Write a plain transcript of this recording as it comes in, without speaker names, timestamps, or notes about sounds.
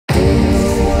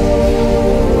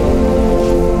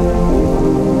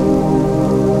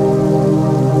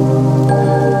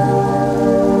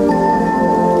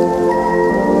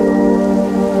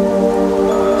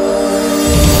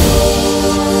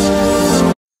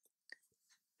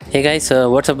Hey guys,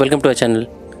 what's up? Welcome to our channel.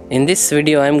 In this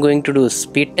video I am going to do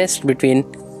speed test between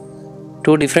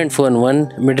two different phones.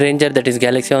 One mid-ranger, that is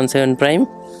Galaxy On7 Prime,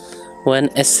 one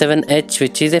S7 Edge,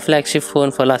 which is a flagship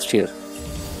phone for last year.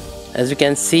 As you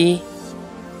can see,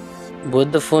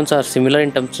 both the phones are similar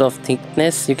in terms of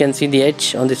thickness. You can see the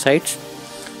edge on the sides.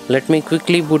 Let me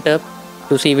quickly boot up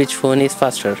to see which phone is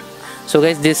faster. So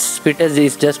guys, this speed test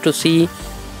is just to see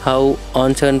how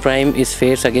On7 Prime is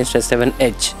fares against S7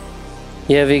 Edge.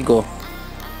 Here we go.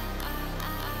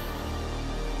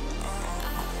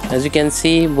 As you can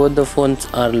see, both the phones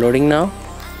are loading now.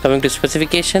 Coming to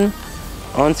specification,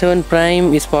 On7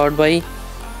 Prime is powered by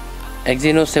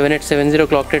Exynos 7870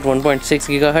 clocked at 1.6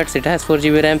 GHz. It has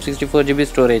 4GB RAM, 64GB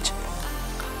storage.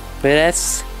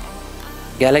 Whereas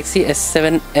Galaxy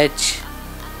S7 Edge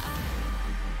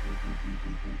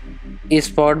is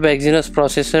powered by Exynos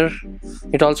processor.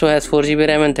 It also has 4GB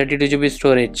RAM and 32GB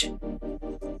storage.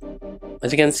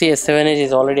 As you can see, S7 Edge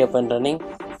is already up and running.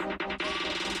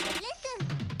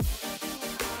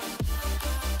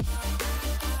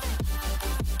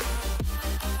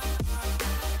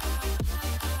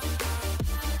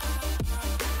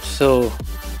 So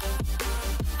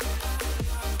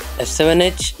S7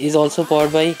 Edge is also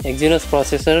powered by Exynos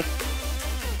processor.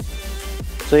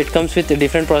 So it comes with a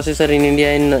different processor in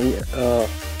India and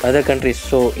other countries.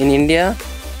 So in India,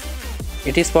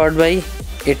 it is powered by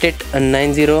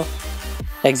 8890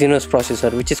 Exynos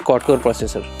processor, which is quad-core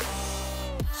processor.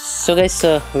 So guys,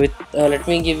 let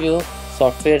me give you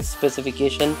software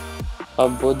specification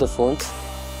of both the phones.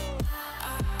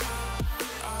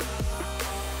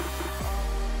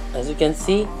 As you can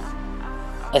see,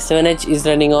 S7 Edge is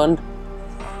running on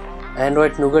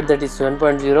Android Nougat, that is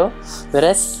 7.0,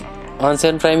 whereas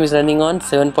On7 Prime is running on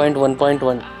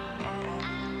 7.1.1.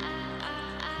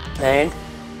 And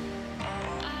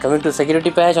coming to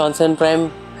security patch, On7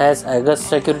 Prime has August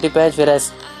security patch,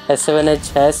 whereas S7 Edge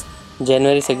has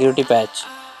January security patch.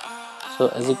 So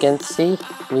as you can see,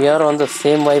 we are on the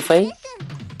same Wi-Fi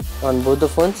on both the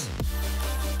phones.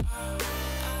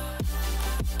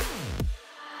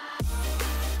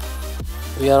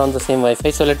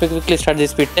 So let me quickly start the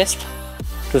speed test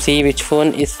to see which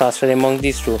phone is faster among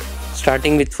these two.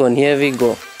 Starting with phone, here we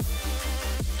go.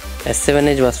 S7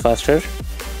 Edge was faster.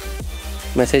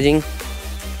 Messaging,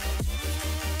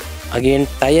 again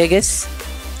tie, I guess.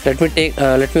 Let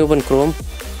me open Chrome.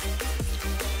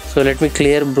 So let me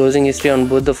clear browsing history on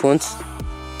both the phones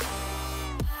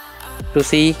to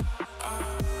see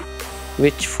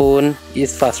which phone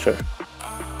is faster.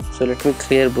 So let me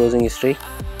clear browsing history.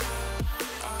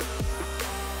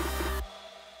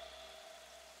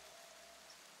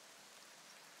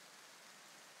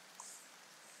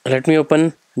 Let me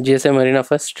open GSM Arena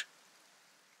first.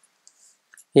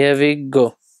 Here we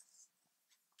go.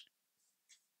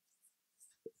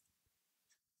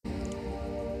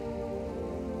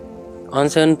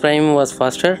 On7 Prime was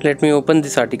faster. Let me open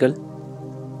this article.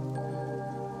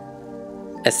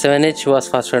 S7 Edge was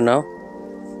faster now.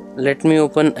 Let me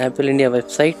open Apple India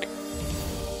website.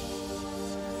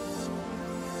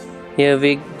 Here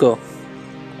we go.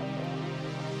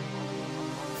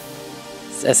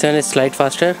 S7 is slight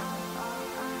faster.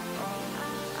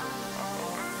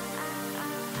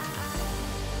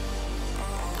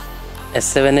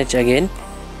 S7 Edge again.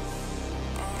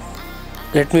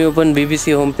 Let me open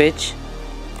BBC homepage.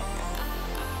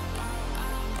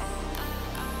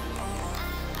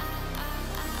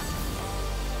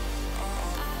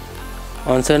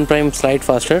 On7 Prime slight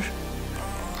faster.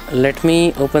 Let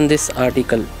me open this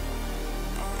article.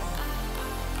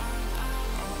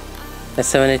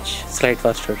 S7 Edge slight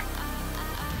faster.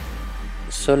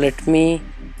 So let me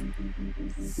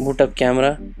boot up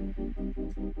camera.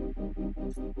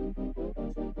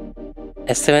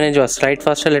 S7 Edge was slight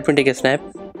faster. Let me take a snap.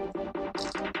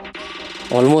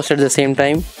 Almost at the same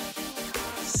time.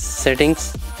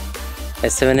 Settings,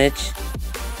 S7 Edge.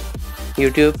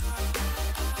 YouTube,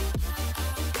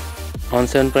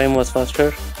 On7 Prime was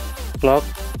faster. Clock,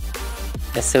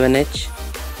 S7 Edge.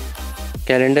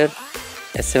 Calendar,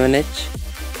 S7 Edge.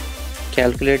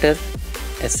 Calculator,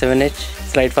 S7 Edge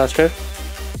slight faster.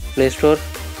 Play Store,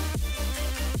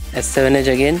 S7 Edge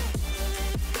again.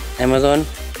 Amazon,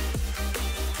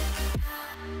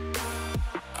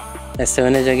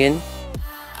 S7 Edge again.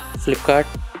 Flipkart,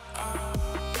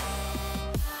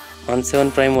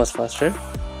 On7 Prime was faster.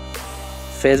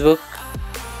 Facebook,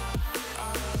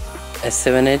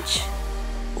 S7 Edge.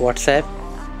 WhatsApp,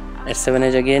 S7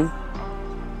 Edge again.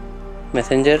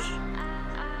 Messenger,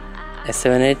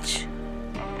 S7 Edge.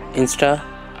 Insta,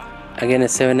 again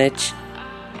S7 Edge.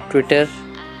 Twitter,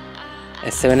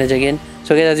 S7 Edge again.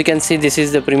 So guys, as you can see, this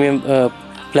is the premium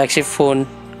flagship phone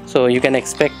so you can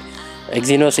expect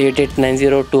Exynos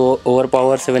 8890 to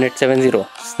overpower 7870.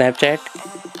 Snapchat,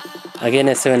 again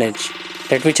S7 Edge.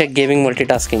 Let me check gaming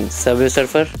multitasking. Subway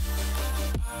Surfer.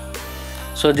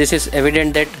 So this is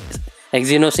evident that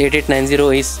Exynos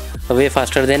 8890 is way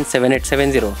faster than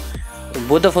 7870.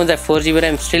 Both the phones have 4GB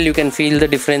RAM. Still you can feel the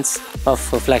difference of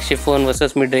flagship phone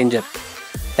versus mid-ranger.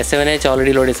 S7 Edge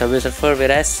already loaded Subway Surfer,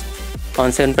 whereas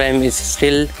On7 Prime is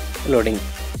still loading.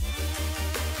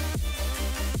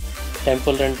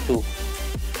 Temple Run 2.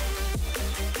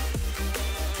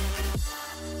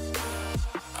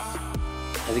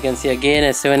 As you can see, again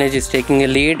S7 Edge is taking a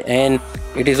lead and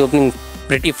it is opening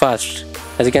pretty fast.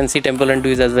 As you can see, Temple Run 2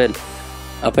 is as well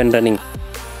up and running.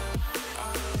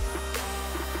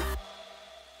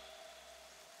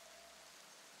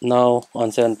 Now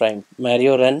On7 Prime.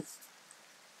 Mario Run.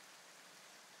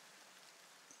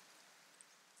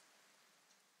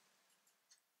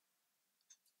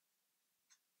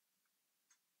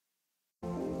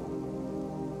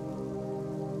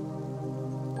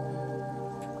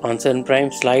 On7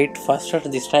 Prime slide faster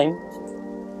this time.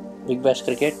 Big Bash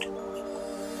Cricket.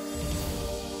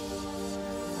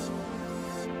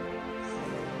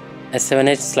 S7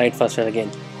 Edge slide faster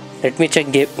again. Let me check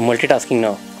multitasking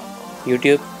now.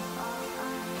 YouTube,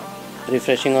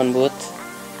 refreshing on both.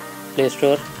 Play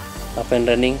Store, up and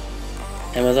running.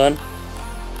 Amazon,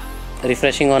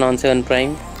 refreshing on On7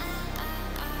 Prime.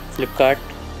 Flipkart,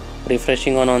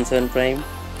 refreshing on On7 Prime.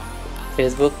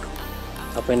 Facebook,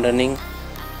 up and running.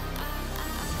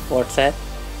 WhatsApp,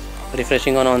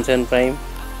 refreshing on On7 Prime.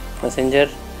 Messenger,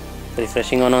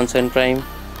 refreshing on On7 Prime.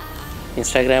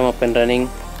 Instagram, up and running.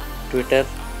 Twitter,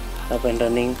 up and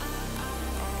running.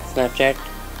 Snapchat,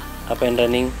 up and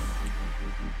running.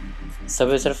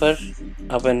 Subway Surfer,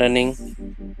 up and running.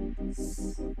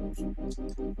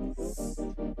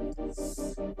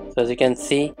 So as you can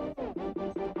see,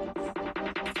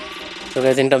 so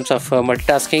guys, in terms of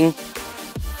multitasking,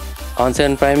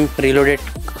 On7 Prime reloaded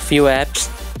few apps,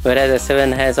 whereas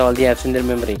S7 has all the apps in their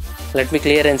memory. Let me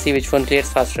clear and see which one clears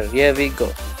faster. Here we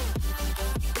go.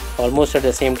 Almost at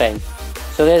the same time.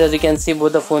 So guys, as you can see,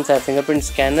 both the phones have fingerprint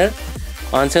scanner.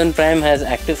 On7 Prime has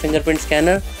active fingerprint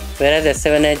scanner, whereas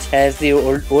S7 Edge has the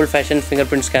old-fashioned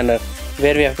fingerprint scanner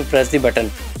where we have to press the button.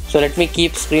 So let me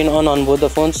keep screen on both the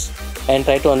phones and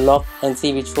try to unlock and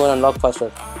see which phone unlock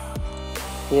faster.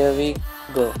 Here we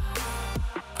go.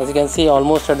 As you can see,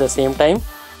 almost at the same time.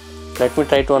 Let me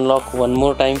try to unlock one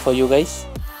more time for you guys.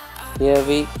 Here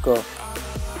we go.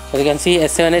 As you can see,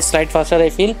 S7 Edge slide faster, I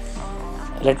feel.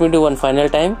 Let me do one final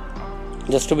time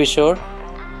just to be sure.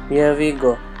 Here we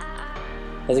go.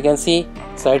 As you can see,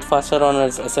 slide faster on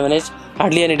S7 Edge,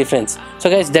 hardly any difference. So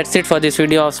guys, that's it for this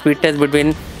video of speed test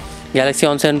between Galaxy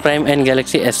On7 Prime and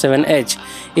Galaxy S7 Edge.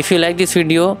 If you like this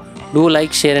video, do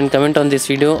like, share and comment on this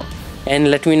video and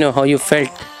let me know how you felt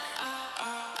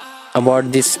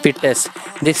about this speed test.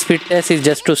 This speed test is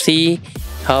just to see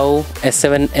how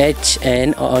S7 Edge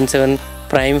and On7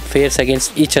 Prime fares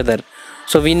against each other.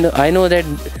 So I know that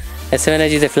S7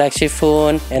 Edge is a flagship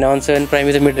phone and On7 Prime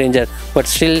is a mid-ranger, but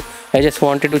still I just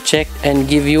wanted to check and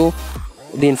give you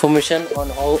the information on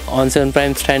how On7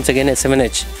 Prime stands against S7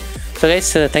 Edge. So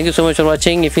guys, thank you so much for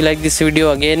watching. If you like this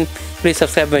video, again please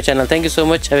subscribe my channel. Thank you so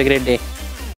much. Have a great day.